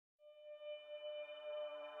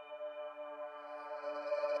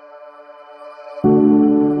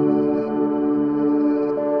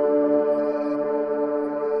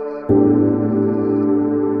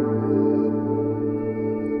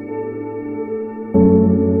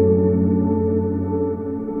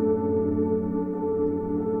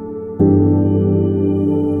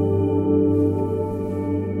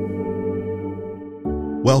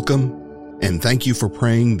welcome, and thank you for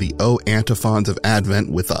praying the O Antiphons of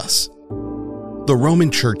Advent with us. The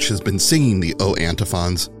Roman Church has been singing the O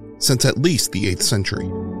Antiphons since at least the 8th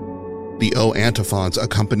century. The O Antiphons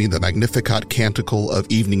accompany the Magnificat canticle of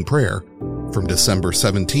evening prayer from December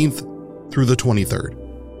 17th through the 23rd.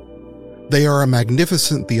 They are a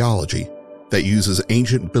magnificent theology that uses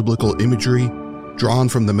ancient biblical imagery drawn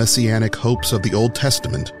from the messianic hopes of the Old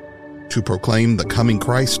Testament to proclaim the coming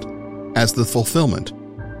Christ as the fulfillment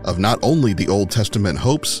of not only the Old Testament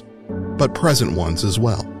hopes, but present ones as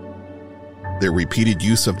well. Their repeated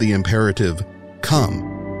use of the imperative, "Come,"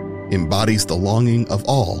 embodies the longing of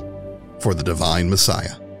all for the divine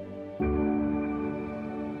Messiah.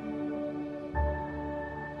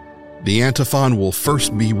 The antiphon will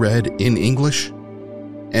first be read in English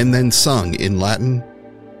and then sung in Latin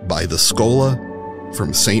by the Schola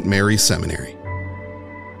from St. Mary's Seminary.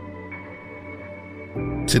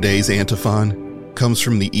 Today's antiphon comes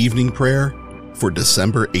from the evening prayer for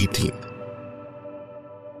December 18th.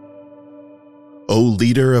 O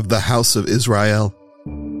leader of the house of Israel,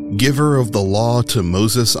 giver of the law to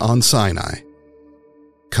Moses on Sinai,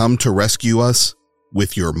 come to rescue us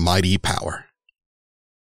with your mighty power.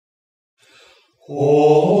 O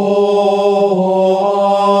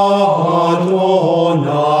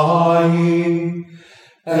Adonai,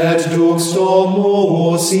 et dux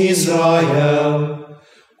domus Israel,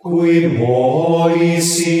 qui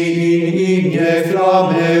moisi in igne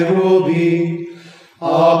flamerubi,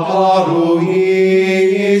 apparuisi,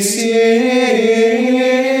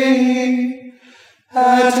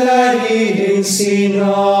 et in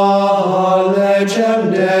sina legem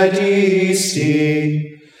dedisti,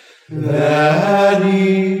 veni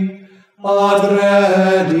ad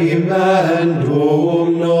redimendum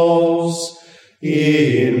nos,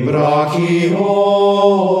 in brachio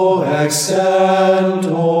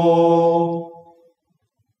extentor.